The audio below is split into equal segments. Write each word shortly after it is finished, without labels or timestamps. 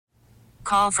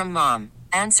Call from mom.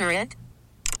 Answer it.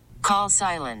 Call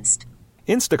silenced.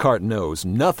 Instacart knows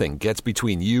nothing gets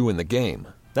between you and the game.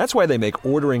 That's why they make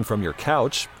ordering from your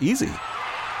couch easy.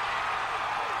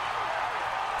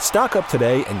 Stock up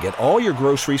today and get all your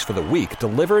groceries for the week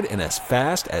delivered in as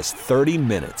fast as 30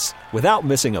 minutes without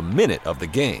missing a minute of the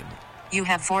game. You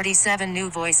have 47 new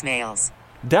voicemails.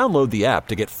 Download the app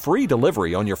to get free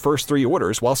delivery on your first 3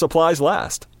 orders while supplies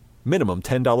last. Minimum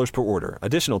 $10 per order.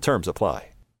 Additional terms apply.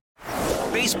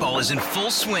 Baseball is in full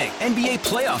swing. NBA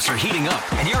playoffs are heating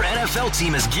up, and your NFL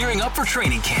team is gearing up for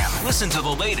training camp. Listen to the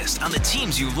latest on the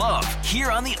teams you love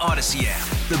here on the Odyssey app.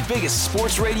 The biggest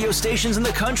sports radio stations in the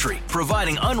country,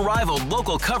 providing unrivaled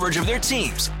local coverage of their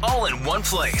teams, all in one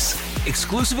place.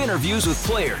 Exclusive interviews with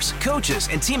players, coaches,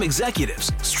 and team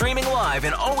executives, streaming live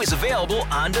and always available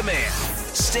on demand.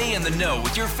 Stay in the know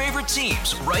with your favorite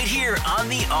teams right here on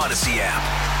the Odyssey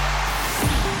app.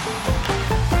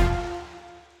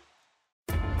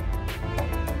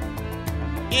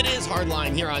 It is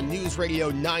Hardline here on News Radio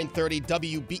 930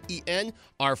 WBEN.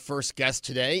 Our first guest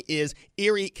today is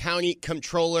Erie County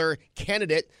Comptroller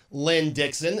candidate Lynn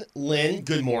Dixon. Lynn,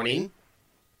 good morning.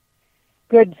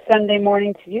 Good Sunday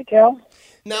morning to you, Joe.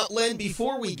 Now, Lynn,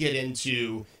 before we get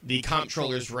into the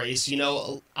comptroller's race,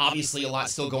 obviously a lot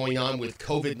still going on with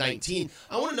COVID-19.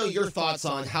 I want to know your thoughts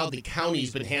on how the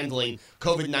county's been handling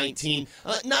COVID-19,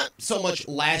 not so much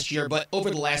last year, but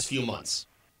over the last few months.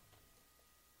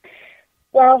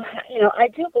 Well, I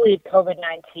do believe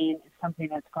COVID-19 is something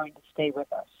that's going to stay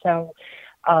with us. So,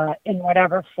 in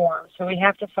whatever form. So we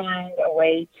have to find a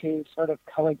way to sort of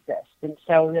coexist. And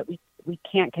so that we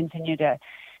can't continue to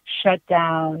shut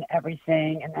down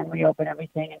everything and then reopen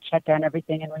everything and shut down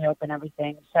everything and reopen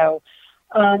everything. So,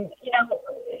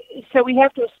 so we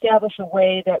have to establish a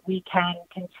way that we can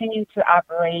continue to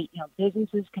operate.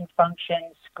 Businesses can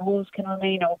function, schools can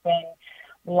remain open,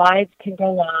 lives can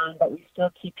go on, but we still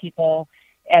keep people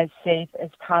as safe as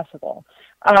possible.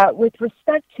 With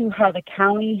respect to how the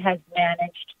county has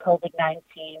managed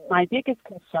COVID-19, my biggest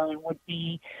concern would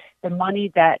be the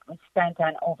money that was spent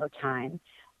on overtime.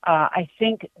 I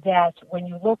think that when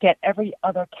you look at every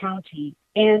other county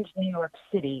and New York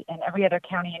City and every other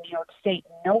county in New York State,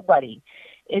 nobody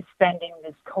is spending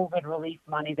this COVID relief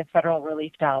money, the federal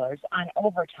relief dollars, on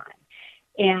overtime.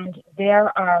 And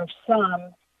there are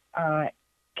some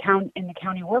in the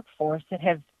county workforce that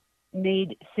have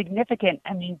made significant,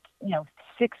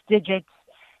 6 digits,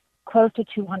 close to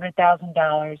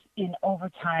 $200,000 in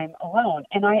overtime alone.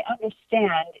 And I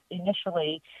understand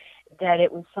initially that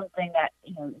it was something that,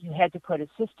 you had to put a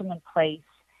system in place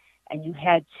and you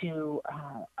had to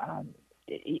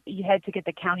get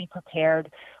the county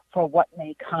prepared for what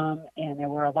may come. And there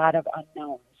were a lot of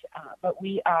unknowns. But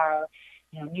we are,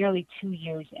 nearly 2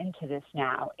 years into this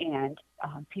now, and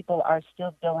people are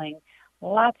still billing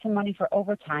lots of money for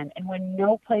overtime. And when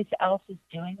no place else is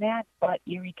doing that but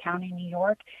Erie County, New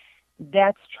York,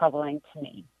 that's troubling to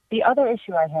me. The other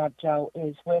issue I have, Joe,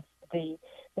 is with the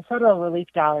federal relief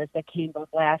dollars that came both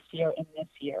last year and this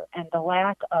year, and the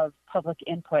lack of public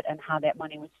input on how that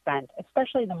money was spent,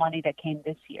 especially the money that came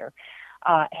this year.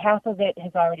 Half of it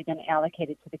has already been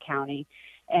allocated to the county,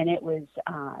 and it was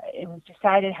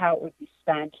decided how it would be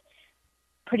spent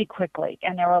pretty quickly.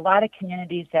 And there were a lot of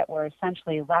communities that were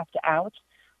essentially left out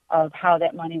of how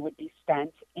that money would be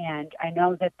spent. And I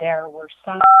know that there were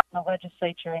some in the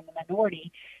legislature in the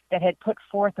minority that had put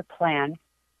forth a plan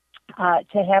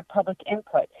to have public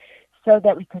input so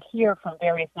that we could hear from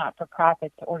various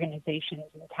not-for-profits, organizations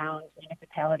in towns,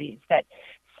 municipalities that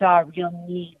saw a real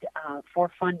need for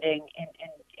funding in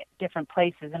different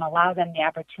places and allow them the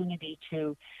opportunity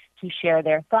to share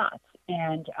their thoughts.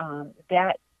 And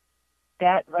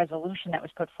that resolution that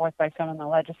was put forth by someone in the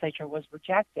legislature was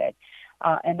rejected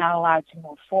and not allowed to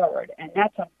move forward. And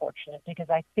that's unfortunate because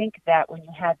I think that when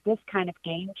you have this kind of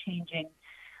game-changing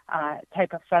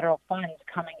type of federal funds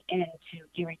coming into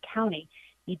Erie County,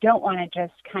 you don't want to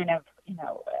just kind of,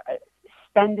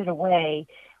 spend it away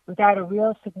without a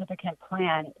real significant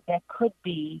plan that could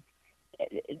be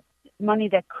money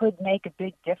that could make a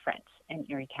big difference in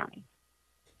Erie County.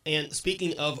 And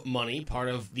speaking of money, part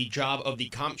of the job of the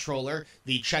comptroller,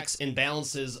 the checks and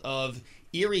balances of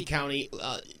Erie County,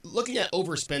 looking at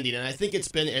overspending, and I think it's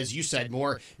been, as you said,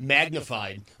 more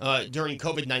magnified during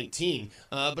COVID-19.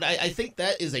 But I think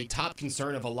that is a top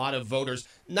concern of a lot of voters,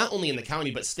 not only in the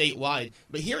county, but statewide.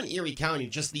 But here in Erie County,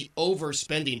 just the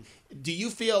overspending. Do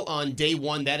you feel on day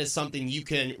one that is something you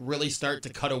can really start to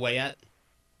cut away at?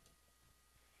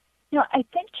 I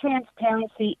think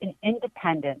transparency and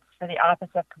independence for the office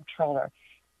of comptroller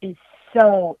is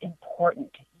so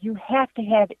important. You have to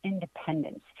have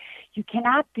independence. You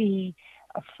cannot be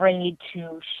afraid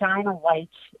to shine a light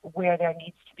where there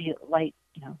needs to be light,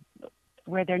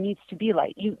 where there needs to be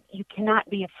light. You cannot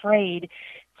be afraid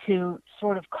to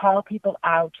sort of call people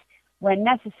out when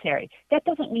necessary. That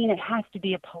doesn't mean it has to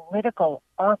be a political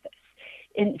office.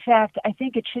 In fact, I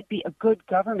think it should be a good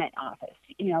government office,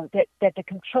 that the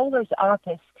comptroller's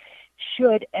office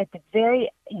should, at the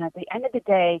end of the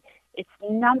day, its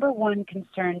number one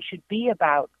concern should be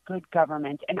about good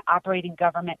government and operating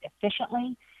government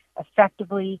efficiently,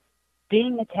 effectively,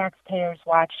 being the taxpayer's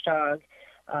watchdog,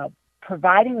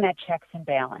 providing that checks and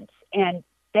balance. And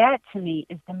that, to me,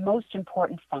 is the most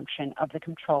important function of the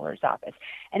comptroller's office.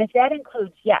 And if that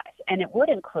includes, yes, and it would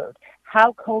include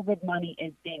how COVID money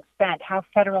is being spent, how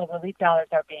federal relief dollars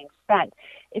are being spent,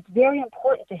 it's very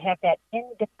important to have that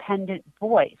independent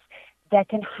voice that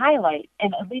can highlight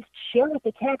and at least share with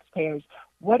the taxpayers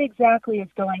what exactly is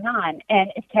going on.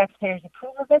 And if taxpayers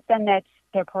approve of it, then that's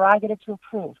their prerogative to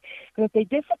approve. But if they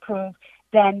disapprove,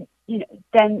 then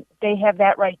they have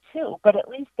that right too. But at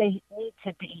least they need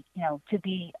to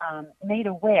be made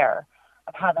aware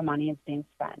of how the money is being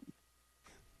spent.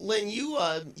 Lynn,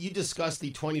 you discussed the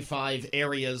 25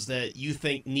 areas that you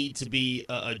think need to be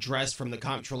addressed from the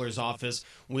comptroller's office.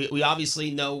 We obviously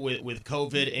know with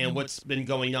COVID and what's been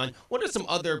going on. What are some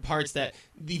other parts that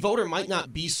the voter might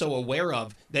not be so aware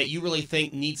of that you really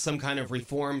think need some kind of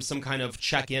reform, some kind of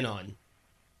check-in on?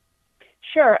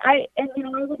 Sure. I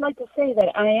would like to say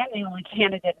that I am the only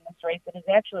candidate in this race that has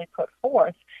actually put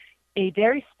forth a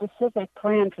very specific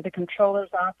plan for the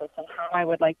comptroller's office and how I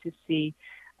would like to see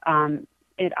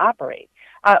it operate.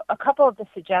 A couple of the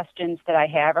suggestions that I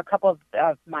have, a couple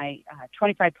of my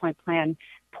 25-point plan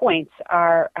points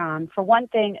are, for one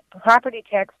thing, property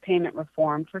tax payment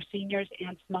reform for seniors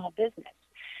and small business.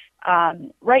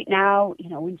 Right now,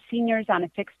 when seniors on a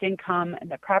fixed income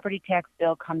and the property tax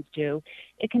bill comes due,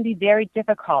 it can be very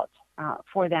difficult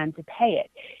for them to pay it.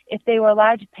 If they were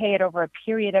allowed to pay it over a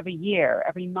period of a year,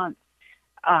 every month,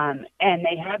 and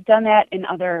they have done that in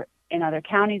other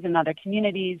counties and other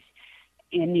communities,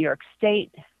 in New York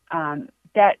State,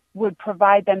 that would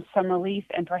provide them some relief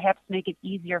and perhaps make it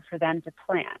easier for them to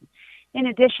plan. In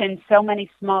addition, so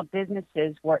many small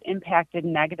businesses were impacted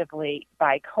negatively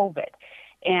by COVID,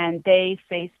 and they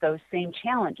face those same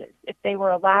challenges. If they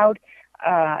were allowed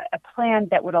a plan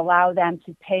that would allow them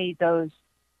to pay those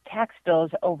tax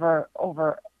bills over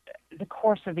the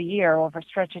course of a year, over a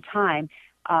stretch of time,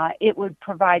 it would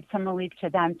provide some relief to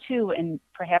them too, and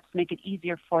perhaps make it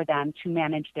easier for them to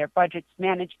manage their budgets,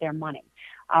 manage their money,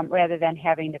 rather than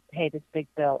having to pay this big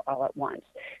bill all at once.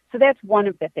 So that's one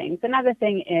of the things. Another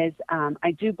thing is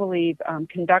I do believe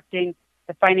conducting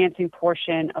the financing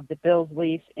portion of the bill's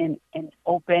lease in an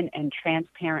open and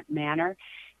transparent manner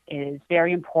is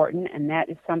very important, and that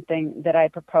is something that I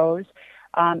propose.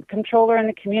 Comptroller in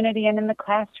the community and in the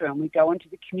classroom. We go into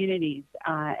the communities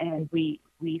and we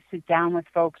sit down with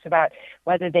folks about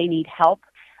whether they need help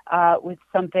with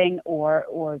something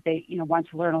or they want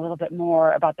to learn a little bit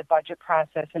more about the budget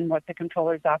process and what the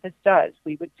comptroller's office does.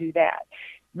 We would do that.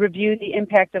 Review the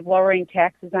impact of lowering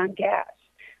taxes on gas.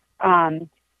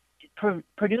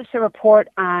 Produce a report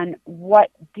on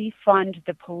what defund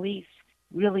the police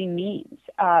really means.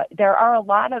 There are a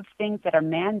lot of things that are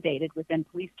mandated within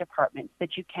police departments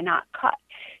that you cannot cut.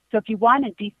 So if you want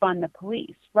to defund the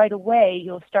police, right away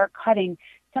you'll start cutting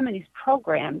some of these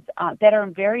programs that are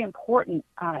very important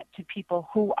to people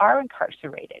who are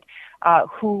incarcerated,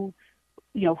 who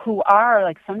are,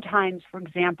 like, sometimes, for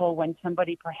example, when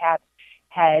somebody perhaps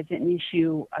has an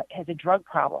issue, has a drug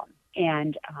problem,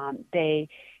 and they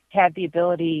have the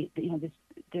ability,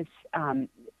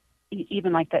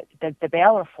 even like the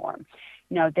bail reform,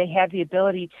 they have the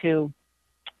ability to,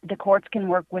 the courts can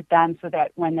work with them so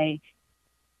that when they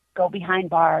go behind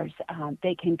bars,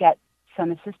 they can get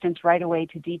some assistance right away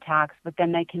to detox, but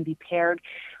then they can be paired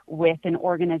with an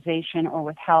organization or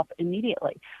with help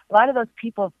immediately. A lot of those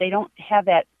people, if they don't have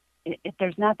that, if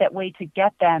there's not that way to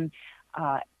get them,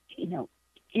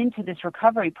 into this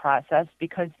recovery process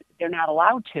because they're not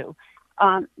allowed to,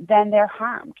 then they're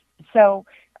harmed. So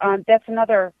that's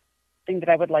another thing that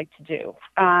I would like to do.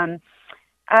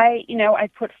 I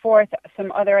put forth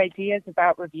some other ideas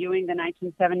about reviewing the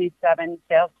 1977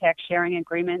 sales tax sharing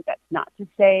agreement. That's not to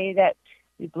say that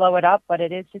we blow it up, but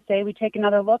it is to say we take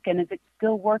another look, and is it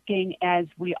still working as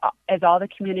all the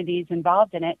communities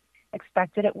involved in it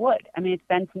expected it would? I mean, it's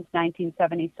been since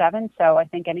 1977, so I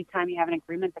think anytime you have an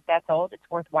agreement that's old, it's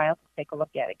worthwhile to take a look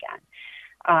at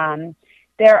again.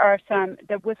 There are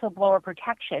the whistleblower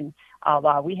protection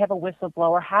law. We have a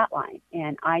whistleblower hotline,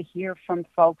 and I hear from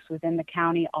folks within the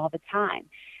county all the time.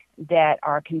 that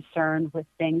are concerned with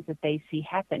things that they see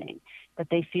happening, that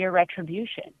they fear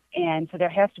retribution. And so there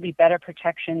has to be better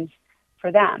protections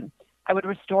for them. I would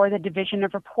restore the division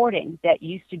of reporting that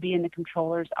used to be in the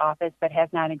comptroller's office but has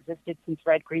not existed since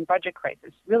red-green budget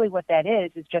crisis. Really what that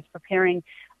is just preparing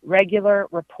regular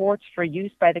reports for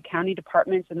use by the county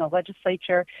departments and the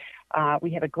legislature.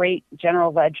 We have a great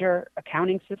general ledger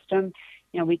accounting system.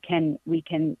 We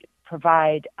can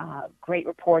provide great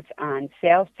reports on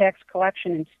sales tax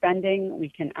collection and spending. We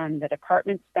can on the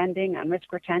department spending, on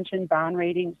risk retention, bond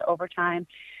ratings, overtime.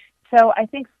 So I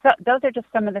think those are just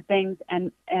some of the things.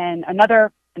 And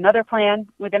another plan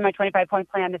within my 25-point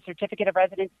plan, the certificate of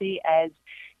residency. As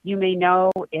you may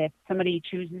know, if somebody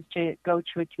chooses to go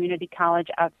to a community college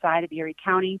outside of Erie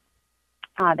County,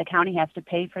 the county has to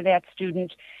pay for that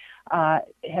student.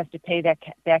 It has to pay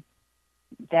that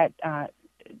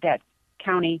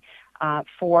county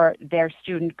for their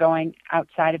student going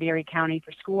outside of Erie County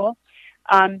for school.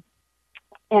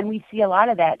 And we see a lot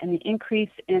of that, and the increase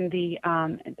in the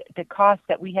cost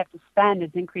that we have to spend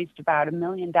has increased about $1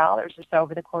 million or so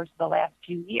over the course of the last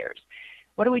few years.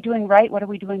 What are we doing right? What are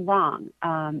we doing wrong?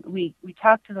 We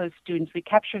talk to those students. We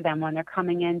capture them when they're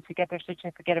coming in to get their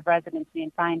certificate of residency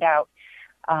and find out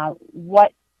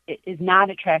what is not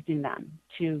attracting them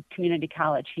to community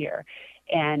college here.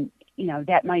 And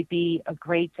that might be a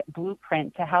great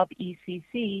blueprint to help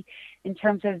ECC in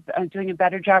terms of doing a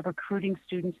better job recruiting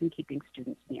students and keeping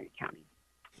students in Erie County.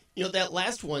 That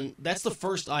last one, that's the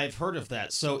first I've heard of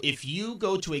that. So if you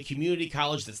go to a community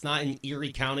college that's not in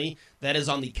Erie County, that is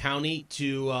on the county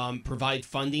to provide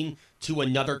funding to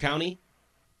another county?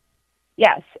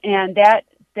 Yes, and that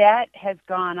has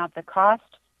gone up. The cost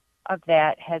of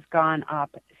that has gone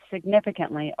up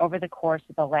significantly over the course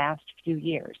of the last few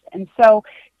years. And so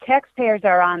taxpayers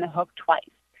are on the hook twice.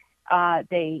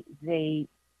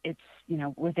 It's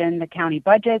within the county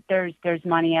budget, there's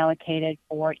money allocated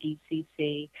for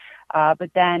ECC,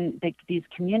 but then these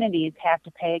communities have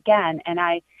to pay again. And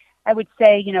I would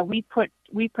say,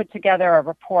 we put together a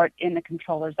report in the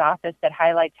comptroller's office that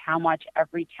highlights how much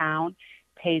every town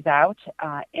pays out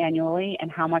annually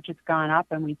and how much it's gone up,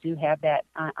 and we do have that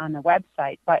on the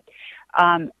website. But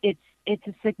it's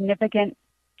a significant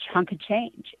chunk of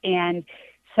change, and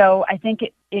so I think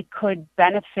it could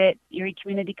benefit Erie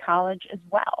Community College as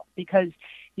well, because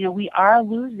we are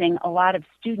losing a lot of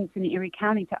students in Erie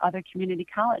County to other community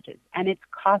colleges, and it's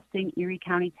costing Erie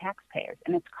County taxpayers,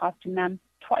 and it's costing them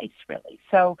twice, really.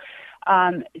 So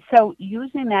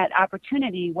using that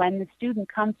opportunity when the student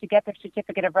comes to get their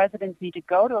certificate of residency to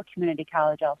go to a community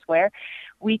college elsewhere,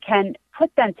 we can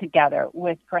put them together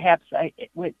with perhaps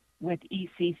with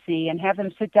ECC and have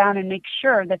them sit down and make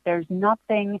sure that there's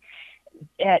nothing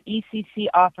that ECC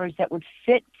offers that would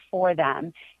fit for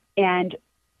them, and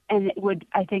it would,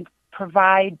 I think,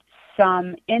 provide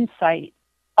some insight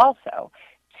also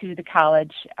to the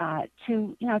college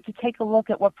to take a look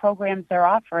at what programs they're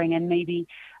offering and maybe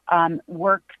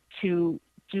work to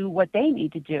do what they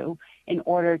need to do in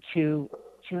order to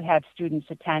have students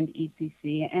attend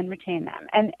ECC and retain them.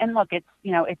 And look, it's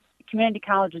community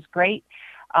college is great.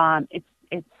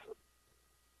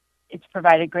 It's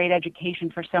provided great education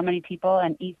for so many people,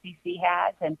 and ECC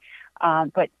has.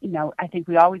 But I think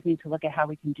we always need to look at how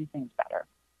we can do things better.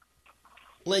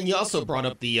 Lynn, you also brought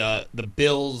up the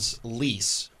Bills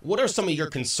lease. What are some of your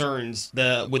concerns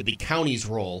with the county's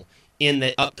role in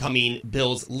the upcoming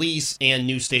Bills lease and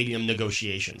new stadium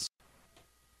negotiations?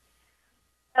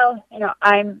 Well,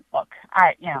 I'm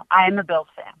a Bills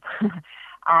fan.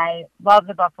 I love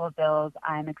the Buffalo Bills.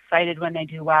 I'm excited when they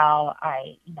do well.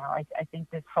 I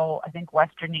think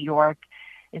Western New York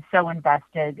is so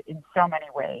invested in so many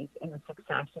ways in the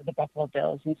success of the Buffalo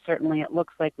Bills, and certainly it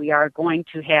looks like we are going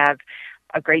to have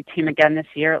a great team again this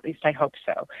year. At least I hope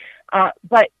so.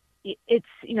 But it's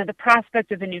the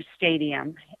prospect of a new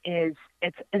stadium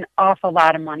it's an awful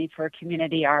lot of money for a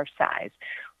community our size.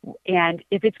 And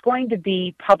if it's going to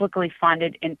be publicly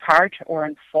funded in part or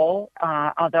in full,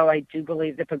 although I do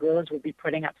believe the Pegulas will be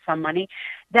putting up some money,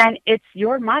 then it's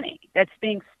your money that's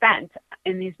being spent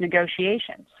in these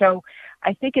negotiations. So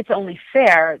I think it's only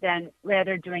fair than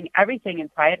rather doing everything in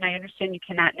private. And I understand you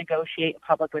cannot negotiate in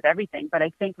public with everything, but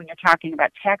I think when you're talking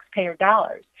about taxpayer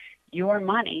dollars, your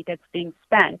money that's being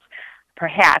spent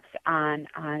perhaps on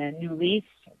a new lease,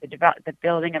 the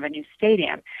building of a new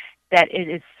stadium, that it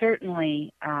is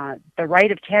certainly the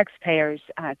right of taxpayers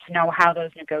to know how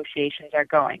those negotiations are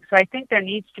going. So I think there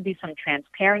needs to be some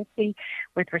transparency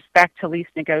with respect to lease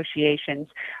negotiations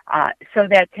so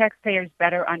that taxpayers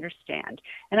better understand.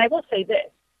 And I will say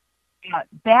this,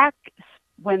 back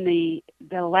when the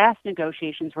last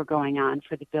negotiations were going on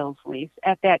for the Bills lease,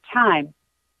 at that time,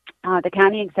 the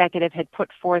county executive had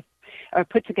put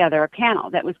together a panel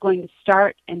that was going to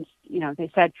start, and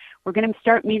they said, we're going to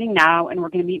start meeting now, and we're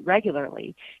going to meet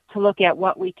regularly to look at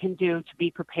what we can do to be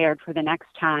prepared for the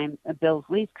next time a Bills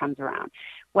lease comes around.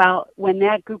 Well, when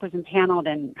that group was impaneled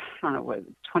in,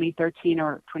 2013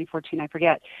 or 2014, I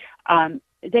forget,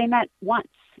 they met once,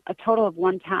 a total of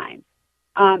one time.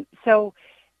 So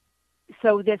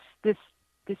this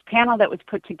panel that was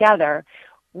put together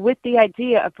with the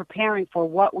idea of preparing for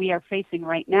what we are facing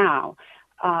right now,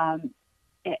 and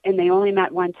they only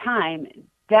met one time,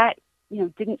 that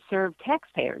didn't serve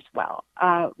taxpayers well.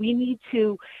 We need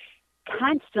to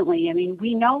constantly,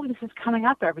 we know this is coming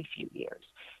up every few years.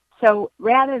 So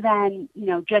rather than,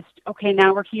 just, okay,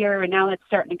 now we're here and now let's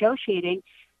start negotiating,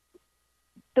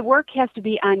 the work has to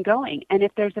be ongoing. And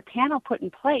if there's a panel put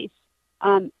in place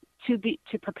to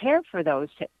prepare for those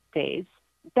days,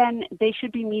 then they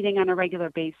should be meeting on a regular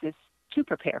basis to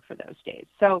prepare for those days.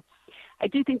 So I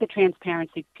do think the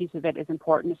transparency piece of it is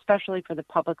important, especially for the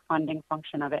public funding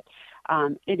function of it.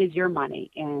 It is your money,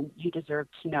 and you deserve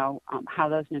to know how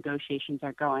those negotiations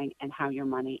are going and how your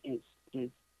money is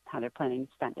how they're planning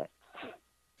to spend it.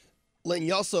 Lynn,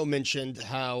 you also mentioned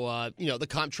how, the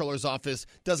comptroller's office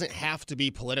doesn't have to be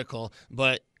political,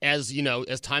 but as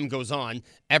time goes on,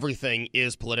 everything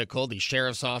is political. The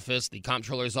sheriff's office, the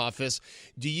comptroller's office.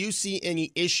 Do you see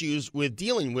any issues with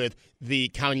dealing with the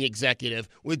county executive,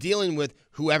 with dealing with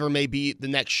whoever may be the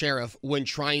next sheriff when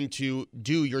trying to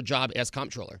do your job as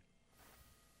comptroller?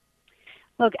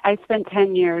 Look, I spent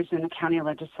 10 years in the county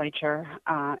legislature,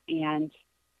 and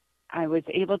I was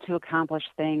able to accomplish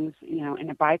things, in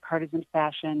a bipartisan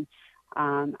fashion.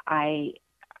 I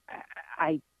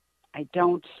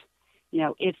don't,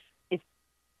 if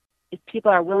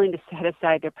people are willing to set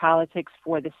aside their politics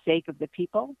for the sake of the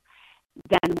people,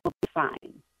 then we'll be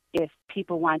fine. If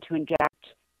people want to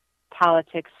inject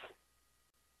politics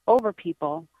over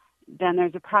people, then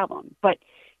there's a problem. But,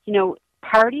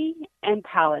 party and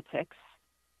politics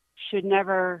should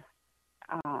never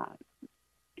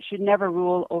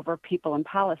rule over people and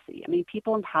policy.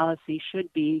 People and policy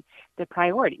should be the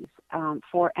priorities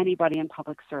for anybody in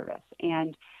public service.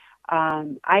 And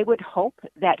I would hope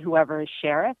that whoever is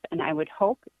sheriff, and I would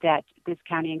hope that this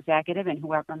county executive and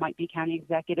whoever might be county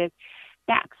executive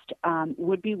next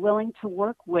would be willing to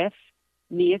work with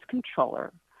me as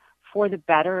controller for the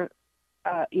better,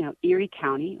 Erie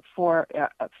County,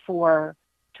 to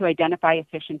identify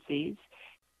efficiencies,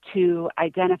 to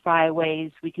identify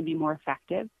ways we can be more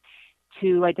effective,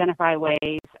 to identify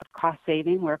ways of cost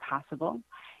saving where possible,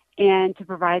 and to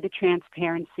provide the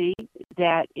transparency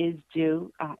that is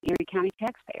due Erie County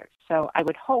taxpayers. So I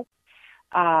would hope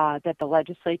that the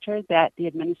legislature, that the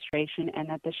administration, and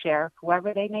that the sheriff,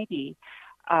 whoever they may be,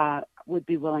 would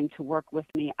be willing to work with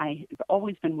me. I've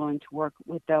always been willing to work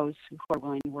with those who are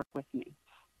willing to work with me.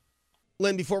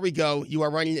 Lynn, before we go, you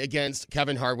are running against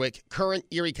Kevin Hardwick, current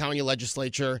Erie County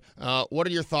legislature. What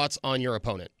are your thoughts on your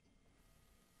opponent?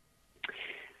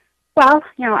 Well,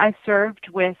 I served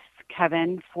with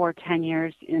Kevin for 10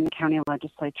 years in the county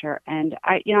legislature, and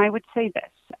I would say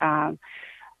this.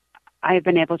 I've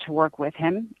been able to work with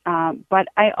him, but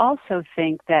I also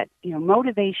think that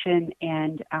motivation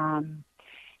and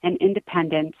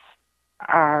independence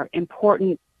are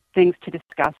important things to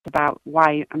discuss about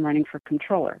why I'm running for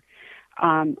controller.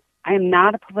 I am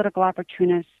not a political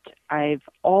opportunist. I've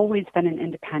always been an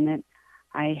independent.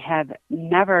 I have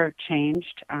never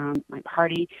changed my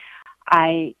party.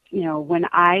 When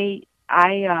I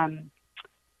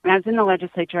was in the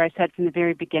legislature, I said from the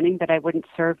very beginning that I wouldn't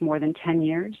serve more than 10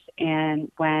 years.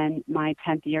 And when my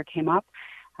 10th year came up,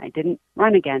 I didn't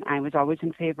run again. I was always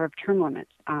in favor of term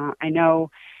limits. I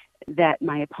know that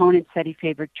my opponent said he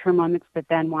favored term limits, but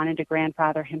then wanted to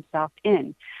grandfather himself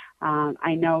in.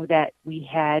 I know that we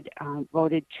had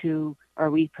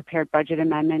we prepared budget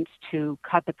amendments to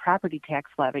cut the property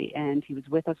tax levy, and he was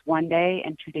with us one day,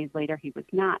 and 2 days later he was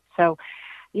not. So,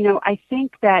 I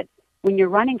think that when you're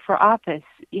running for office,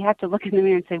 you have to look in the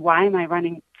mirror and say, why am I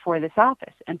running for this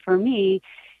office? And for me,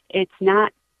 it's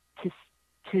not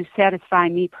to satisfy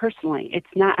me personally. It's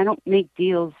not. I don't make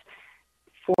deals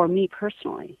for me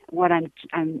personally. What I'm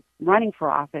running for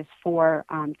office for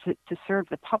to serve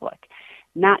the public,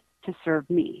 not to serve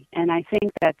me. And I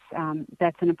think that's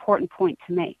an important point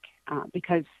to make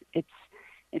because it's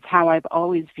how I've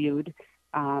always viewed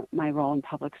my role in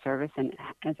public service, and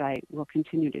as I will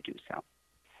continue to do so.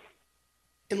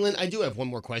 And Lynn, I do have one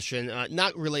more question,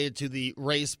 not related to the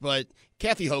race, but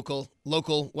Kathy Hochul,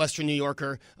 local Western New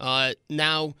Yorker,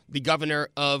 now the governor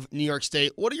of New York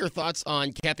State. What are your thoughts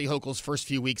on Kathy Hochul's first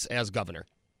few weeks as governor?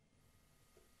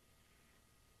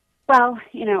 Well,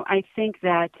 I think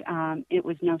that it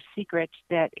was no secret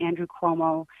that Andrew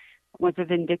Cuomo was a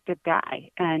vindictive guy,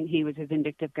 and he was a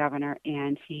vindictive governor,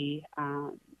 and he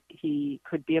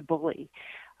could be a bully.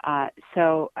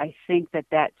 So I think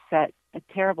that set a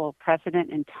terrible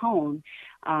precedent and tone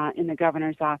in the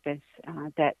governor's office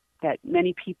that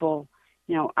many people,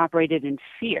 operated in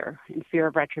fear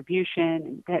of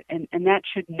retribution, and that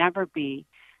should never be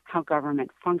how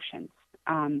government functions.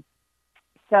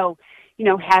 So,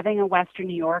 having a Western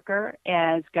New Yorker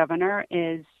as governor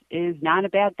is not a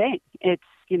bad thing. It's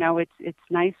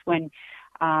nice when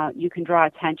you can draw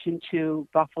attention to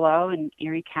Buffalo and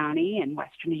Erie County and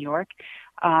Western New York.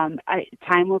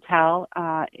 Time will tell,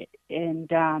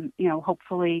 and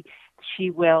hopefully she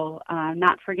will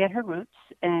not forget her roots,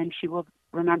 and she will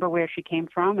remember where she came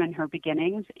from and her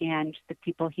beginnings and the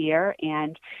people here.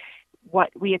 And what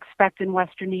we expect in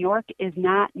Western New York is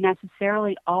not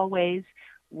necessarily always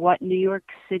what New York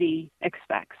City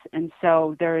expects. And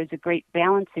so there is a great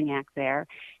balancing act there.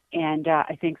 And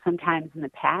I think sometimes in the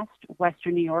past,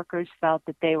 Western New Yorkers felt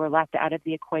that they were left out of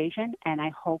the equation. And I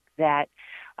hope that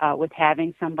with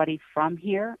having somebody from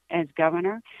here as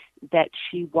governor, that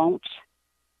she won't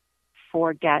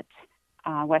forget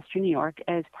Western New York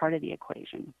as part of the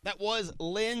equation. That was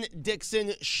Lynn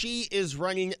Dixon. She is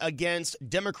running against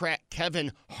Democrat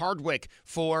Kevin Hardwick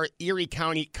for Erie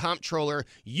County Comptroller.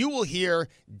 You will hear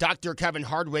Dr. Kevin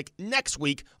Hardwick next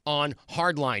week on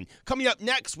Hardline. Coming up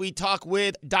next, we talk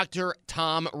with Dr.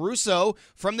 Tom Russo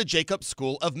from the Jacobs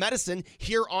School of Medicine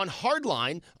here on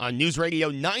Hardline on News Radio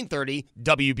 930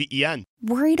 WBEN.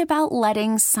 Worried about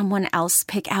letting someone else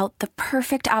pick out the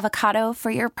perfect avocado for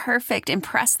your perfect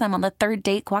impress them on the third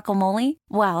date guacamole?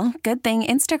 Well, good thing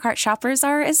Instacart shoppers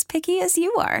are as picky as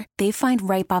you are. They find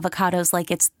ripe avocados like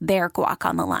it's their guac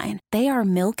on the line. They are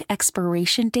milk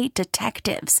expiration date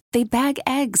detectives. They bag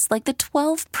eggs like the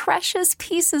 12 precious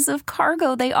pieces of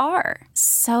cargo they are.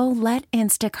 So let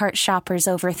Instacart shoppers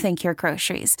overthink your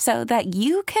groceries so that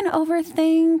you can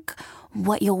overthink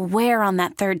what you'll wear on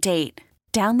that third date.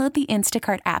 Download the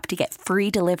Instacart app to get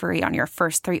free delivery on your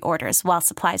first 3 orders while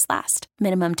supplies last.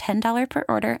 Minimum $10 per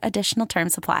order. Additional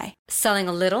terms apply. Selling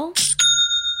a little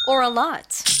or a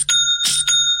lot?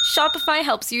 Shopify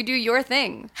helps you do your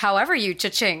thing, however you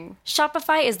cha-ching.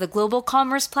 Shopify is the global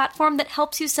commerce platform that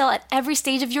helps you sell at every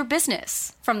stage of your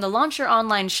business. From the launch your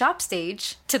online shop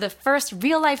stage, to the first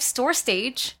real-life store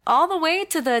stage, all the way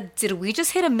to the did we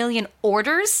just hit 1 million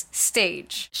orders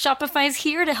stage. Shopify is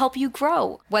here to help you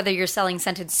grow. Whether you're selling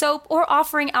scented soap or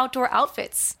offering outdoor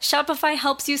outfits, Shopify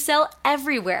helps you sell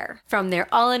everywhere. From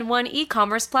their all-in-one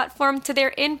e-commerce platform to their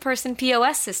in-person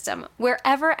POS system,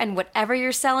 wherever and whatever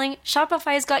you're selling,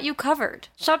 Shopify's got you covered.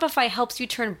 Shopify helps you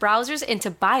turn browsers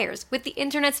into buyers with the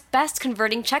internet's best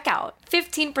converting checkout.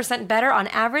 15% better on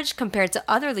average compared to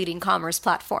other leading commerce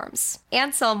platforms.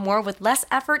 And sell more with less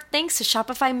effort thanks to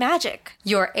Shopify Magic,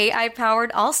 your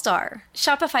AI-powered all-star.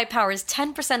 Shopify powers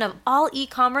 10% of all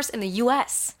e-commerce in the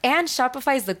U.S. And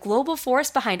Shopify is the global force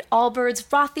behind Allbirds,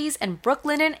 Rothy's, and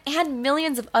Brooklinen, and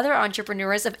millions of other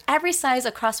entrepreneurs of every size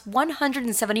across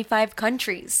 175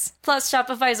 countries. Plus,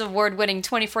 Shopify's award-winning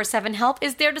 24/7 help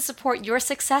is there to support your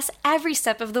success every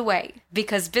step of the way.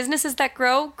 Because businesses that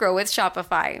grow, grow with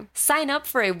Shopify. Sign up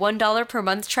for a $1 per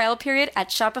month trial period at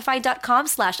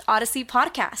shopify.com/Odyssey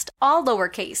Podcast, all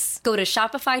lowercase. Go to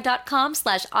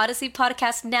shopify.com/Odyssey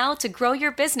Podcast now to grow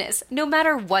your business, no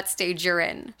matter what stage you're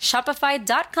in.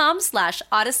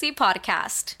 Shopify.com/Odyssey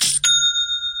Podcast.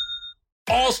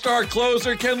 All-star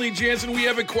closer Kenley Jansen, we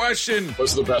have a question.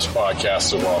 What's the best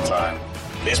podcast of all time?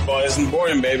 Baseball isn't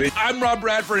boring, baby. I'm Rob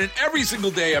Bradford, and every single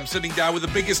day I'm sitting down with the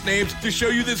biggest names to show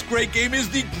you this great game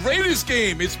is the greatest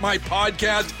game. It's my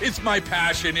podcast. It's my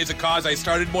passion. It's a cause I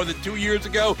started more than 2 years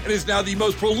ago and is now the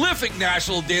most prolific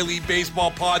national daily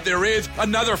baseball pod there is.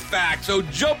 Another fact, so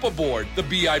jump aboard the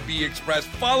BIB Express.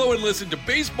 Follow and listen to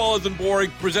Baseball Isn't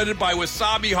Boring, presented by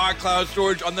Wasabi Hot Cloud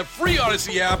Storage on the free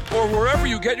Odyssey app or wherever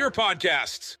you get your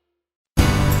podcasts.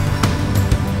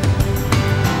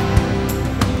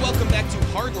 Welcome back to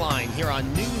Hardline here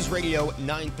on News Radio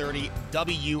 930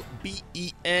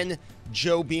 WBEN.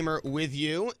 Joe Beamer with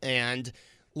you. And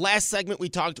last segment, we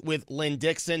talked with Lynn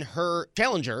Dixon. Her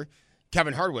challenger,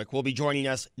 Kevin Hardwick, will be joining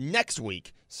us next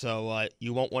week. So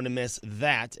you won't want to miss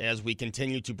that as we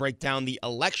continue to break down the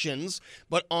elections.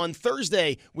 But on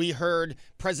Thursday, we heard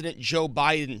President Joe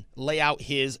Biden lay out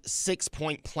his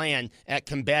 6-point plan at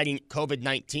combating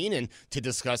COVID-19. And to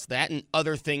discuss that and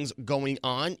other things going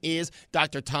on is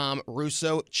Dr. Tom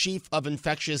Russo, Chief of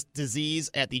Infectious Disease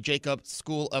at the Jacobs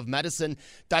School of Medicine.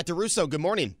 Dr. Russo, good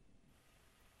morning.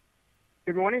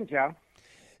 Good morning, Joe.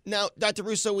 Now, Dr.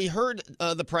 Russo, we heard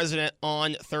the president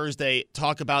on Thursday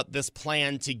talk about this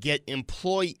plan to get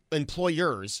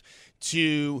employers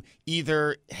to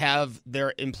either have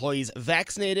their employees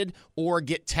vaccinated or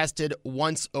get tested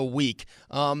once a week.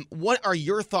 What are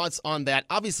your thoughts on that?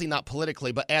 Obviously not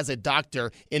politically, but as a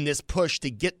doctor in this push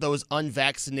to get those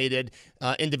unvaccinated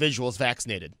individuals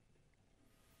vaccinated.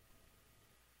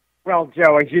 Well,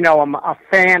 Joe, as you know, I'm a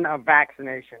fan of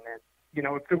vaccination. And,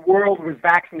 if the world was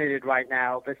vaccinated right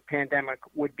now, this pandemic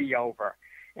would be over.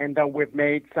 And though we've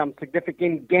made some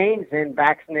significant gains in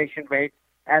vaccination rates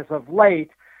as of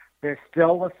late, there's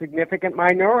still a significant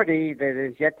minority that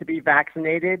is yet to be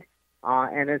vaccinated.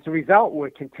 And as a result, we're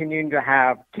continuing to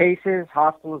have cases,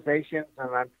 hospitalizations,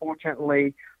 and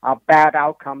unfortunately, bad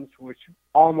outcomes, which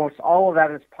almost all of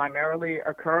that is primarily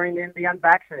occurring in the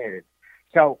unvaccinated.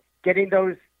 So getting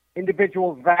those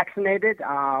individuals vaccinated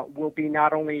will be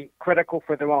not only critical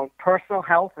for their own personal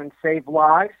health and save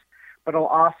lives, but it'll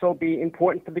also be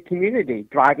important for the community,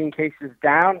 driving cases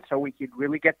down so we could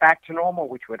really get back to normal,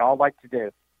 which we'd all like to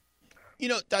do.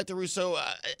 Dr. Russo,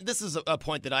 this is a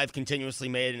point that I've continuously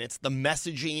made, and it's the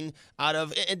messaging out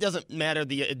of it. Doesn't matter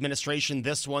the administration,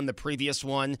 this one, the previous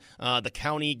one, the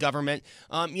county government.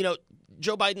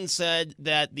 Joe Biden said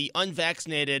that the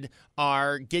unvaccinated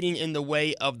are getting in the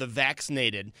way of the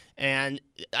vaccinated. And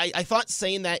I thought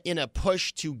saying that in a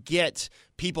push to get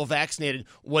people vaccinated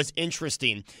was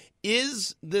interesting.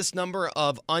 Is this number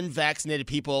of unvaccinated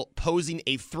people posing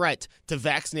a threat to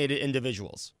vaccinated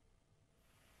individuals?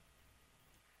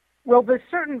 Well, there's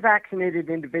certain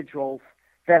vaccinated individuals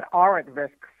that are at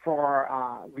risk for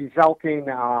resulting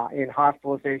in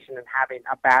hospitalization and having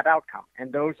a bad outcome.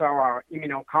 And those are our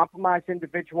immunocompromised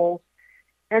individuals.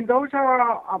 And those are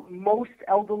our most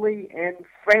elderly and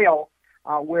frail,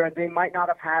 where they might not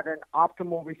have had an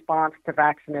optimal response to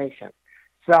vaccination.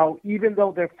 So even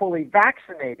though they're fully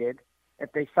vaccinated,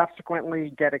 if they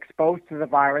subsequently get exposed to the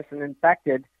virus and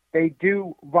infected, they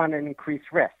do run an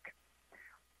increased risk.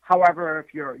 However,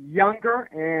 if you're younger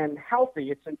and healthy,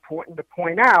 it's important to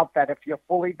point out that if you're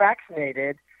fully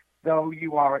vaccinated, though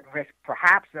you are at risk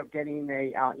perhaps of getting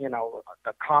a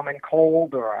common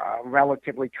cold or a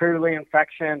relatively trivial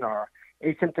infection or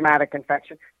asymptomatic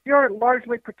infection, you're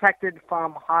largely protected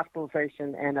from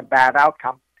hospitalization and a bad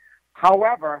outcome.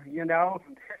 However,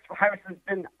 this virus has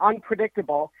been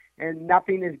unpredictable and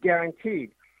nothing is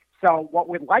guaranteed. So what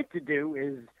we'd like to do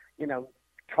is,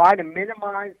 try to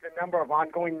minimize the number of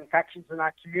ongoing infections in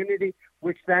our community,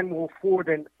 which then will afford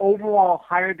an overall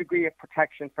higher degree of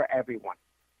protection for everyone.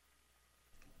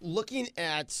 Looking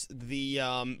at the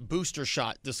booster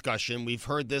shot discussion, we've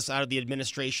heard this out of the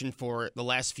administration for the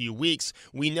last few weeks.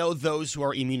 We know those who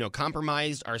are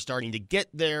immunocompromised are starting to get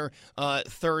their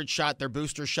third shot, their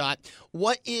booster shot.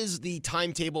 What is the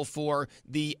timetable for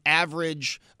the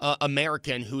average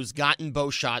American who's gotten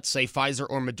both shots, say Pfizer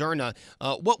or Moderna?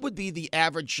 What would be the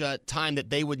average time that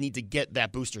they would need to get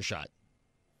that booster shot?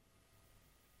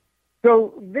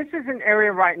 So this is an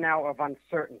area right now of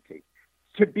uncertainty.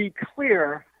 To be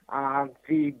clear,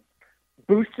 the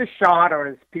booster shot, or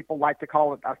as people like to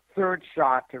call it, a third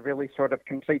shot to really sort of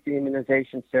complete the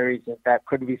immunization series that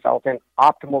could result in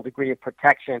optimal degree of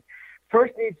protection,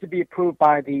 first needs to be approved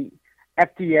by the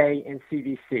FDA and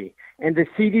CDC. And the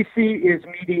CDC is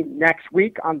meeting next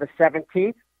week on the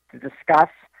 17th to discuss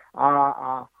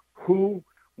who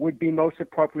would be most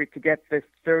appropriate to get this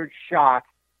third shot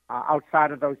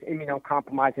outside of those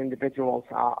immunocompromised individuals,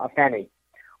 if any.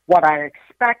 What I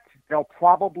expect they'll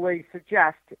probably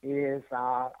suggest is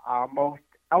our most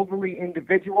elderly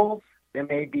individuals. There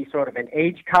may be sort of an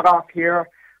age cutoff here.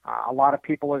 A lot of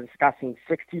people are discussing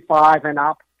 65 and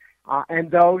up,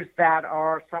 and those that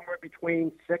are somewhere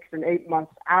between 6 and 8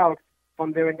 months out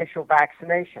from their initial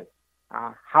vaccination.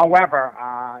 However,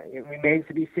 it remains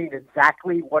to be seen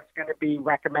exactly what's going to be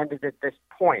recommended at this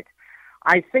point.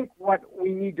 I think what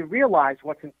we need to realize,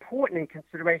 what's important in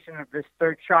consideration of this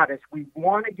third shot, is we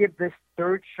want to give this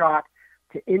third shot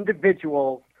to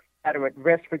individuals that are at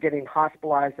risk for getting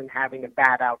hospitalized and having a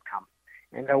bad outcome.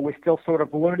 And though we're still sort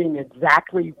of learning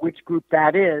exactly which group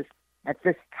that is, at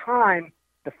this time,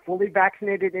 the fully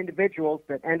vaccinated individuals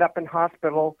that end up in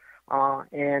hospital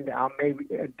and may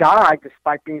die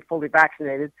despite being fully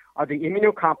vaccinated are the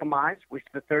immunocompromised, which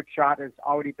the third shot has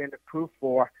already been approved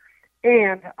for,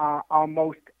 and our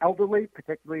most elderly,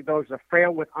 particularly those are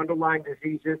frail with underlying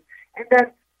diseases, and then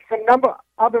some number of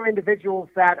other individuals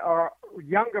that are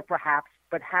younger perhaps,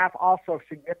 but have also a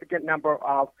significant number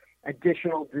of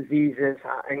additional diseases,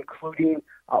 including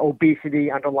obesity,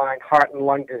 underlying heart and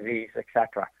lung disease,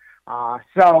 etc.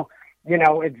 So,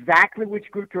 exactly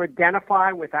which group to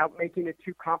identify without making it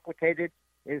too complicated,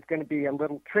 is going to be a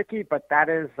little tricky, but that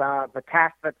is the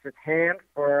task that's at hand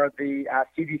for the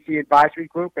CDC advisory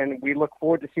group, and we look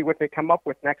forward to see what they come up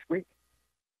with next week.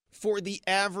 For the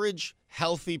average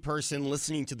healthy person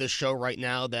listening to this show right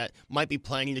now that might be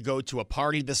planning to go to a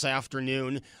party this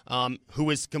afternoon, who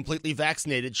is completely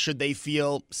vaccinated, should they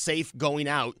feel safe going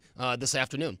out this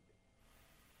afternoon?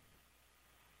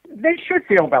 They should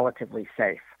feel relatively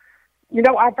safe.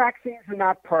 Our vaccines are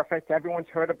not perfect. Everyone's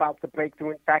heard about the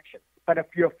breakthrough infections. But if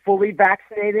you're fully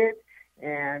vaccinated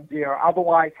and you're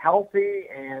otherwise healthy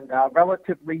and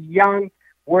relatively young,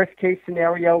 worst case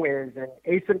scenario is an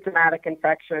asymptomatic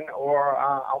infection or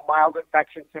a mild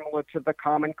infection similar to the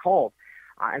common cold.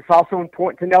 It's also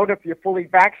important to note if you're fully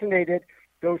vaccinated,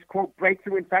 those, quote,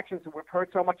 breakthrough infections that we've heard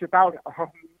so much about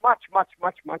are much, much,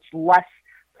 much, much less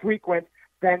frequent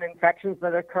than infections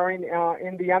that are occurring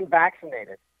in the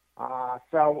unvaccinated.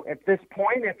 So at this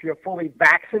point, if you're fully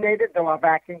vaccinated, though our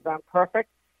vaccines aren't perfect,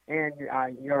 and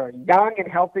you're young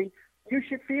and healthy, you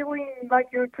should feeling like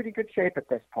you're in pretty good shape at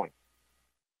this point.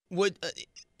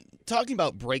 Talking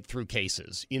about breakthrough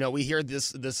cases, we hear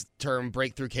this term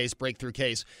breakthrough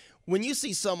case. When you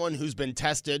see someone who's been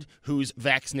tested, who's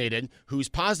vaccinated, who's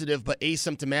positive but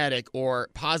asymptomatic or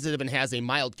positive and has a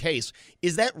mild case,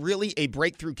 is that really a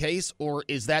breakthrough case or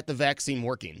is that the vaccine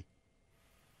working?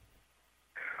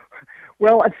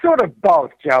 Well, it's sort of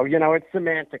both, Joe. It's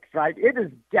semantics, right? It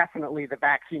is definitely the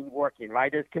vaccine working,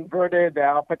 right? It's converted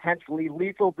potentially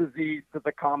lethal disease to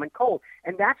the common cold.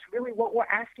 And that's really what we're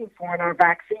asking for in our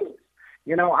vaccines.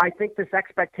 I think this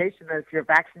expectation that if you're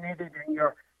vaccinated and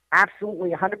you're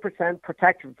absolutely 100%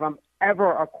 protected from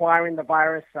ever acquiring the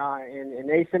virus in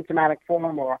asymptomatic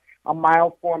form or a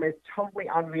mild form is totally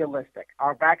unrealistic.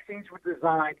 Our vaccines were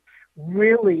designed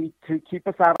really to keep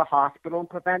us out of hospital and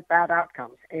prevent bad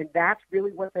outcomes. And that's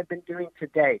really what they've been doing to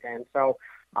date. And so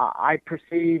I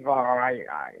perceive or I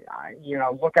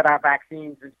look at our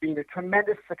vaccines as being a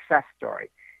tremendous success story.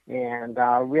 And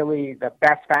really the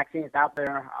best vaccines out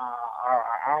there are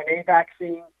RNA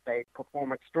vaccines. They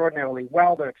perform extraordinarily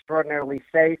well. They're extraordinarily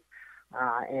safe.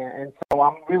 And so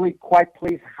I'm really quite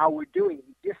pleased how we're doing.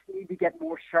 We just need to get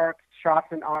more shots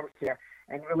in arms here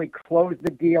and really close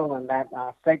the deal on that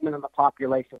segment of the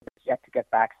population that's yet to get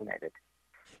vaccinated.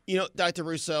 Dr.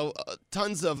 Russo,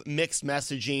 tons of mixed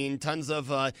messaging, tons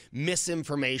of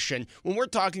misinformation. When we're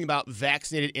talking about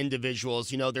vaccinated individuals,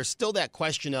 there's still that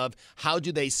question of how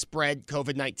do they spread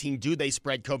COVID-19? Do they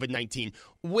spread COVID-19?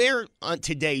 Where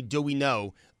today do we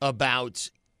know about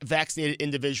vaccinated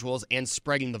individuals and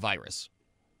spreading the virus?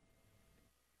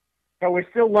 So we're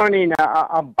still learning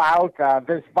about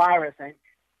this virus, and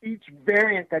each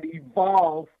variant that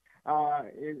evolves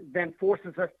then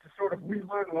forces us to sort of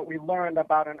relearn what we learned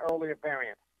about an earlier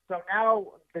variant. So now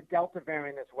the Delta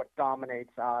variant is what dominates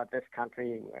this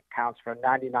country, accounts for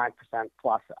 99%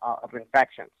 plus of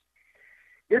infections.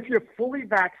 If you're fully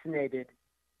vaccinated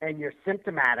and you're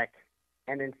symptomatic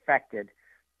and infected,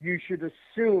 you should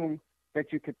assume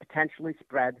that you could potentially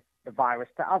spread the virus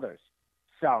to others.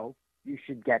 So you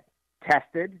should get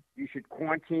tested, you should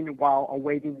quarantine while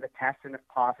awaiting the test, and if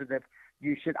positive,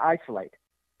 you should isolate.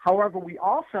 However, we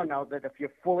also know that if you're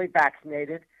fully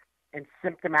vaccinated and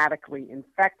symptomatically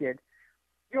infected,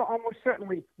 you're almost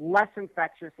certainly less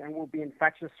infectious and will be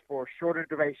infectious for a shorter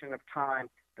duration of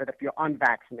time than if you're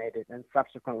unvaccinated and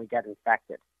subsequently get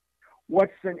infected.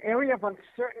 What's an area of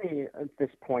uncertainty at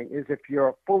this point is if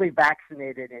you're fully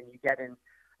vaccinated and you get an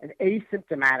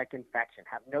asymptomatic infection,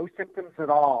 have no symptoms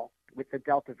at all with the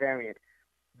Delta variant,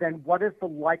 then what is the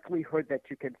likelihood that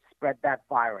you could spread that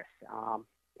virus?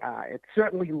 It's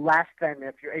certainly less than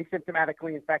if you're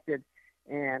asymptomatically infected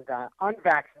and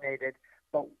unvaccinated,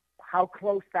 but how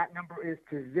close that number is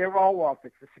to zero or if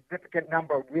it's a significant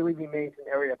number really remains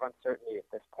an area of uncertainty at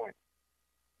this point.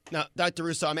 Now, Dr.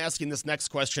 Russo, I'm asking this next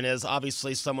question as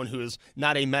obviously someone who is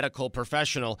not a medical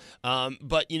professional,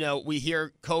 but, we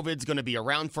hear COVID's going to be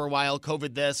around for a while,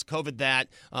 COVID this, COVID that,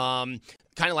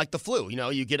 kind of like the flu.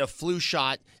 You get a flu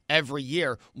shot every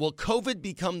year. Will COVID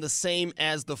become the same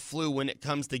as the flu when it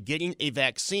comes to getting a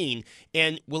vaccine?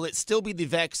 And will it still be the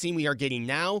vaccine we are getting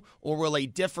now, or will a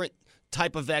different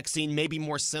type of vaccine, maybe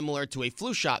more similar to a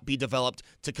flu shot, be developed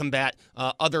to combat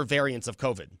other variants of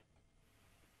COVID?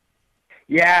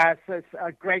 Yes, it's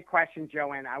a great question,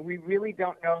 Joanna. We really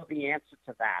don't know the answer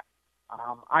to that.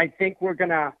 I think we're going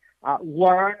to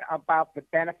learn about the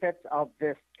benefits of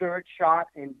this third shot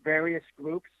in various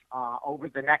groups over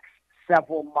the next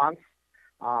several months.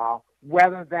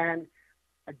 Whether then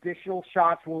additional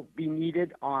shots will be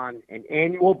needed on an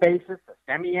annual basis, a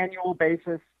semi-annual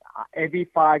basis, every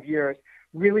 5 years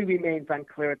really remains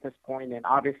unclear at this point, and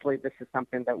obviously this is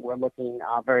something that we're looking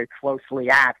very closely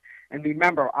at. And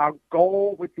remember, our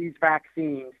goal with these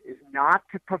vaccines is not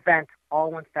to prevent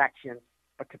all infections,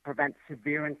 but to prevent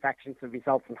severe infections that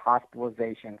result in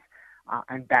hospitalizations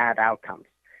and bad outcomes.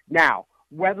 Now,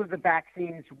 whether the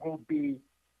vaccines will be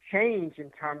changed in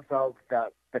terms of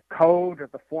the code or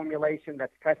the formulation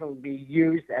that's presently being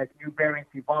used as new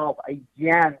variants evolve,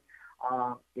 again,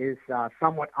 is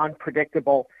somewhat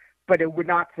unpredictable. But it would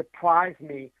not surprise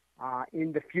me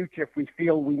in the future if we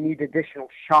feel we need additional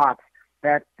shots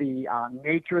that the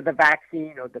nature of the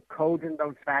vaccine or the code in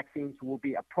those vaccines will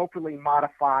be appropriately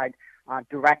modified,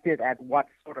 directed at what's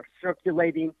sort of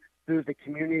circulating through the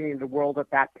community and the world at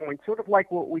that point, sort of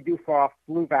like what we do for our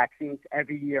flu vaccines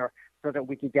every year so that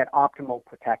we can get optimal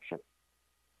protection.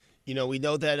 You know, we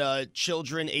know that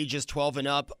children ages 12 and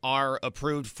up are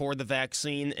approved for the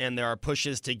vaccine, and there are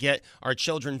pushes to get our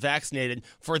children vaccinated.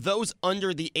 For those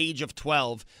under the age of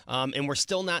 12, and we're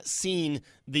still not seeing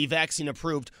the vaccine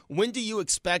approved, when do you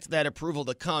expect that approval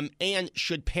to come, and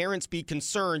should parents be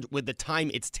concerned with the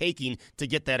time it's taking to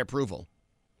get that approval?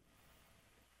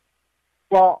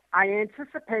 Well, I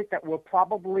anticipate that we'll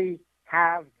probably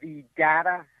have the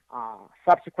data,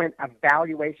 subsequent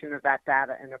evaluation of that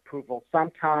data and approval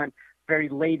sometime very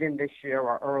late in this year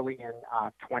or early in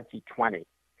 2020.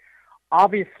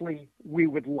 Obviously, we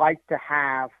would like to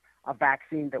have a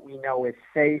vaccine that we know is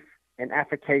safe and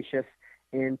efficacious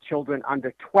in children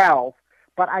under 12,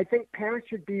 but I think parents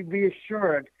should be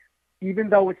reassured, even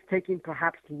though it's taking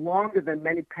perhaps longer than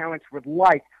many parents would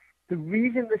like. The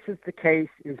reason this is the case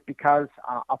is because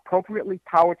appropriately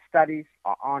powered studies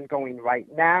are ongoing right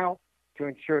now to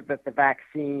ensure that the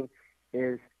vaccine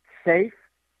is safe,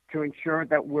 to ensure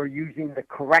that we're using the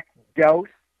correct dose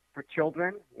for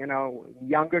children,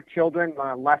 younger children,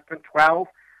 less than 12.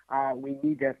 We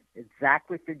need to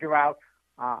exactly figure out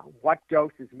what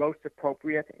dose is most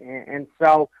appropriate. And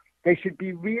so they should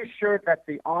be reassured that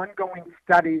the ongoing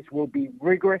studies will be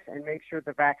rigorous and make sure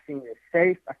the vaccine is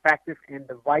safe, effective, and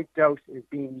the right dose is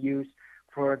being used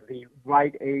for the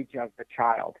right age of the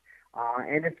child.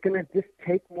 And it's going to just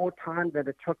take more time than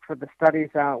it took for the studies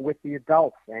with the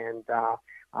adults.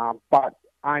 But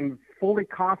I'm fully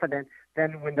confident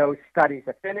that when those studies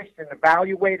are finished and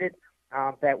evaluated,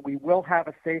 that we will have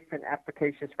a safe and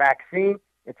efficacious vaccine.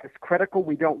 It's as critical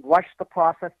we don't rush the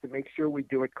process to make sure we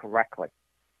do it correctly.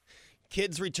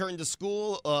 Kids returned to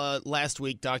school last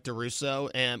week, Dr. Russo,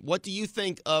 and what do you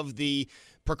think of the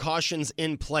precautions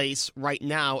in place right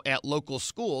now at local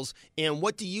schools, and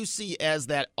what do you see as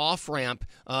that off-ramp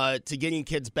to getting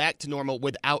kids back to normal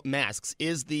without masks?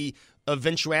 Is the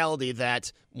eventuality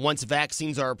that once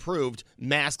vaccines are approved,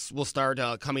 masks will start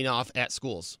coming off at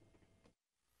schools?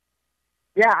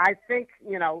 Yeah, I think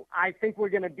we're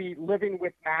going to be living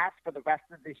with masks for the rest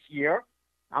of this year.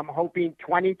 I'm hoping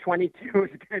 2022 is going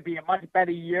to be a much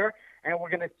better year, and we're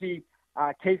going to see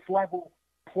case level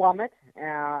plummet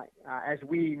as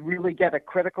we really get a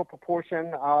critical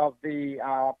proportion of the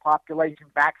population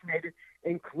vaccinated,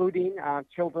 including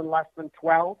children less than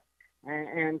 12.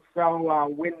 And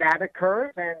so when that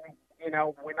occurs, and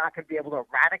we're not going to be able to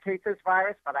eradicate this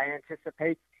virus, but I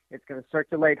anticipate it's going to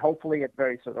circulate hopefully at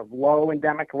very sort of low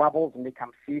endemic levels and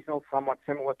become seasonal, somewhat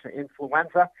similar to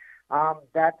influenza.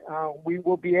 That we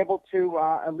will be able to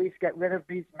at least get rid of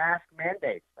these mask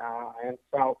mandates. And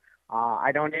so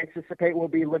I don't anticipate we'll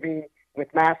be living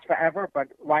with masks forever, but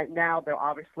right now they're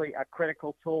obviously a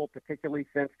critical tool, particularly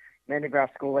since many of our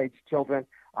school-age children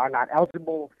are not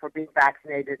eligible for being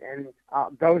vaccinated. And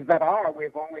those that are,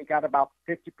 we've only got about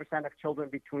 50% of children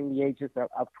between the ages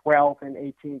of 12 and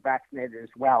 18 vaccinated as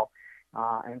well.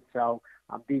 And so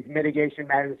these mitigation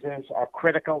measures are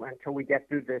critical until we get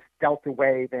through this Delta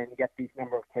wave and get these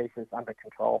number of cases under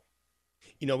control.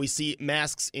 We see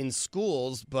masks in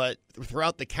schools, but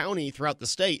throughout the county, throughout the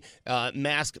state,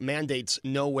 mask mandates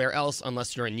nowhere else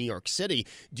unless you're in New York City.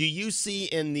 Do you see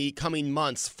in the coming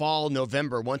months, fall,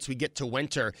 November, once we get to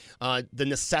winter, the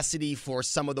necessity for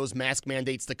some of those mask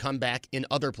mandates to come back in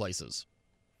other places?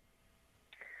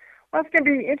 Well, it's going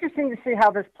to be interesting to see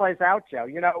how this plays out, Joe.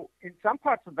 In some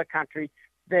parts of the country,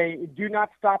 they do not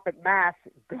stop at masks,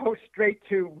 go straight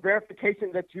to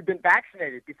verification that you've been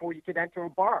vaccinated before you can enter a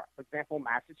bar. For example,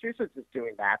 Massachusetts is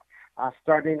doing that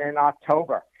starting in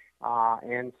October.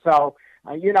 And so,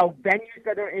 venues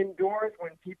that are indoors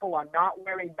when people are not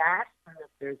wearing masks, and if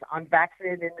there's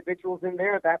unvaccinated individuals in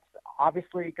there, that's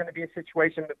obviously going to be a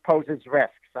situation that poses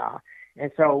risks. And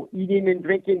so eating and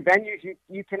drinking venues,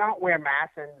 you cannot wear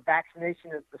masks, and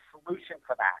vaccination is the solution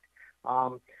for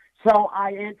that. So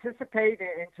I anticipate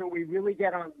until we really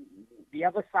get on the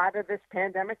other side of this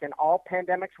pandemic, and all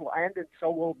pandemics will end, and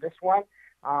so will this one.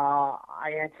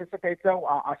 I anticipate, though,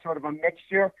 a sort of a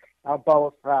mixture of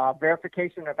both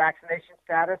verification of vaccination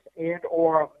status and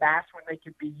or masks when they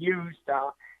can be used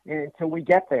until we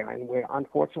get there. And we're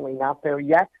unfortunately not there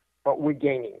yet, but we're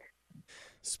gaining.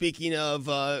 Speaking of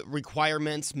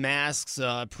requirements, masks,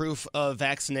 proof of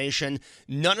vaccination,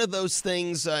 none of those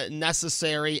things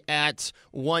necessary at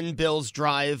One Bills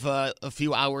Drive a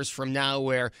few hours from now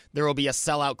where there will be a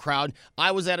sellout crowd. I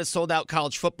was at a sold-out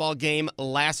college football game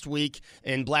last week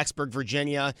in Blacksburg,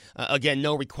 Virginia. Again,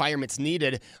 no requirements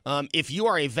needed. If you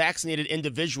are a vaccinated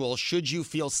individual, should you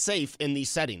feel safe in these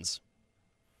settings?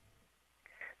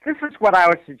 This is what I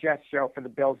would suggest, Joe, for the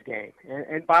Bills game.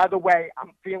 And by the way, I'm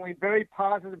feeling very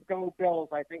positive. Go Bills.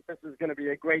 I think this is going to be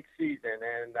a great season,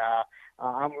 and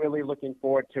I'm really looking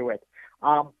forward to it.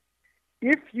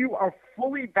 If you are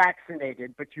fully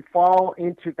vaccinated, but you fall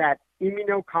into that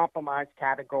immunocompromised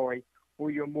category or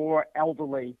you're more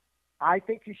elderly, I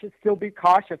think you should still be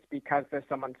cautious because there's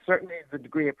some uncertainty of the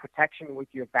degree of protection with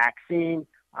your vaccine.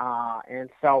 And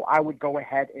so I would go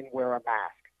ahead and wear a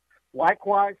mask.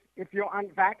 Likewise, if you're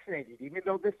unvaccinated, even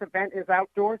though this event is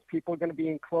outdoors, people are going to be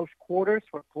in close quarters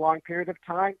for a prolonged period of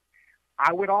time,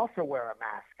 I would also wear a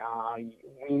mask.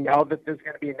 We know that there's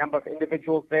going to be a number of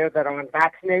individuals there that are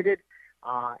unvaccinated,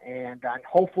 and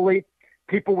hopefully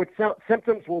people with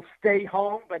symptoms will stay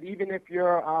home, but even if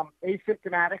you're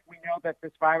asymptomatic, we know that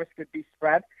this virus could be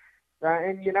spread.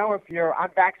 And, you know, if you're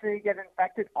unvaccinated and get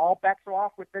infected, all bets are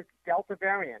off with this Delta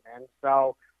variant. And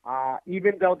so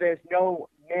even though there's no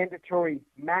mandatory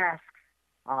masks,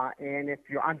 and if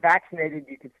you're unvaccinated,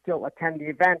 you can still attend the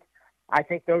event, I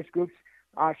think those groups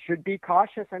should be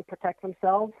cautious and protect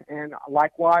themselves, and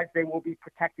likewise, they will be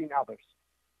protecting others.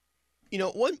 You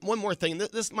know, one more thing.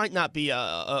 This might not be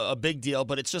a big deal,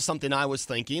 but it's just something I was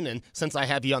thinking. And since I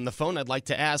have you on the phone, I'd like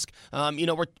to ask, you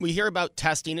know, we hear about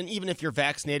testing, and even if you're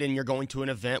vaccinated and you're going to an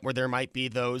event where there might be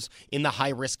those in the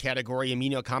high-risk category,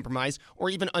 immunocompromised, or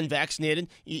even unvaccinated,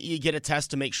 you get a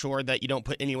test to make sure that you don't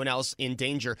put anyone else in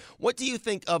danger. What do you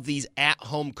think of these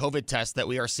at-home COVID tests that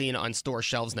we are seeing on store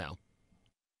shelves now?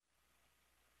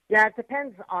 Yeah, it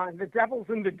depends on the devil's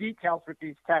in the details with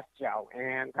these tests, Joe.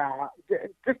 And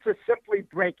just to simply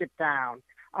break it down,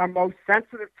 our most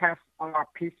sensitive tests are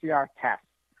PCR tests.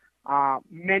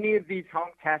 Many of these home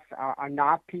tests are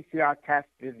not PCR tests.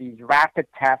 They're these rapid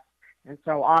tests. And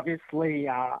so obviously,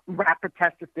 rapid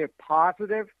tests, if they're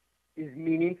positive, is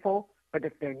meaningful. But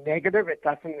if they're negative, it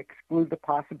doesn't exclude the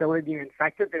possibility you're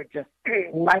infected. They're just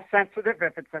less sensitive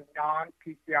if it's a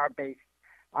non-PCR-based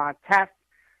test.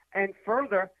 And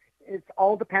further, it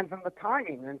all depends on the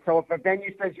timing. And so if a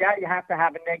venue says, yeah, you have to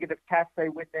have a negative test, say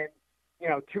within,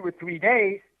 2 or 3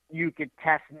 days, you could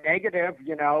test negative,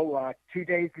 2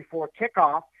 days before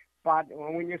kickoff. But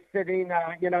when you're sitting,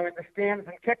 in the stands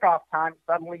and kickoff time,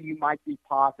 suddenly you might be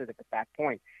positive at that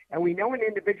point. And we know an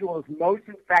individual is most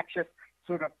infectious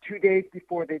sort of 2 days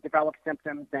before they develop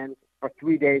symptoms and for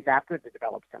 3 days after they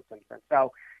develop symptoms. And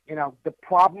so, the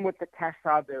problem with the tests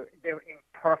are they're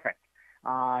imperfect.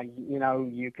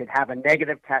 You could have a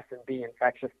negative test and be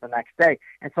infectious the next day.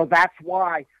 And so that's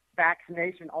why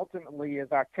vaccination ultimately is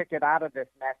our ticket out of this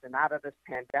mess and out of this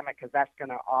pandemic, because that's going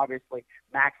to obviously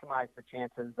maximize the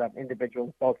chances of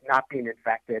individuals both not being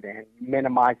infected and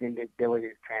minimizing the ability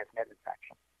to transmit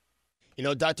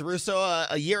infection. Dr. Russo,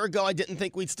 a year ago, I didn't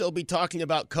think we'd still be talking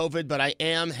about COVID, but I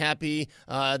am happy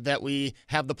that we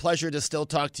have the pleasure to still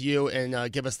talk to you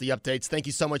and give us the updates. Thank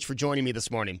you so much for joining me this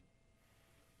morning.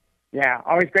 Yeah,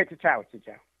 always great to chat with you,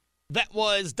 Joe. That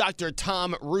was Dr.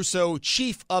 Tom Russo,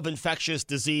 Chief of Infectious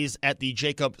Disease at the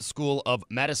Jacob School of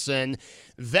Medicine.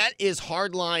 That is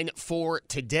Hardline for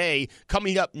today.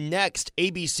 Coming up next,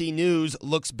 ABC News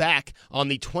looks back on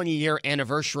the 20-year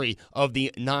anniversary of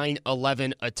the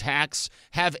 9/11 attacks.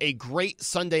 Have a great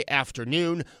Sunday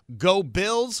afternoon. Go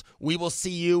Bills. We will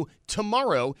see you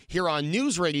tomorrow here on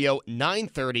News Radio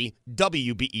 930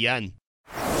 WBEN.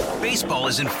 Baseball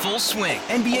is in full swing.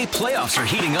 NBA playoffs are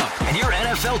heating up, and your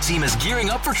NFL team is gearing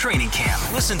up for training camp.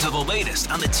 Listen to the latest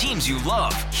on the teams you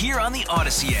love here on the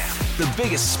Odyssey app. The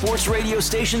biggest sports radio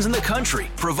stations in the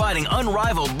country, providing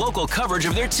unrivaled local coverage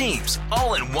of their teams,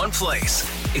 all in one place.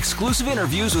 Exclusive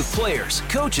interviews with players,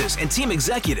 coaches, and team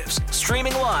executives,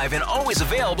 streaming live and always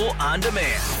available on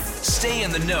demand. Stay in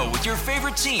the know with your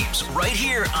favorite teams right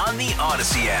here on the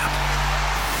Odyssey app.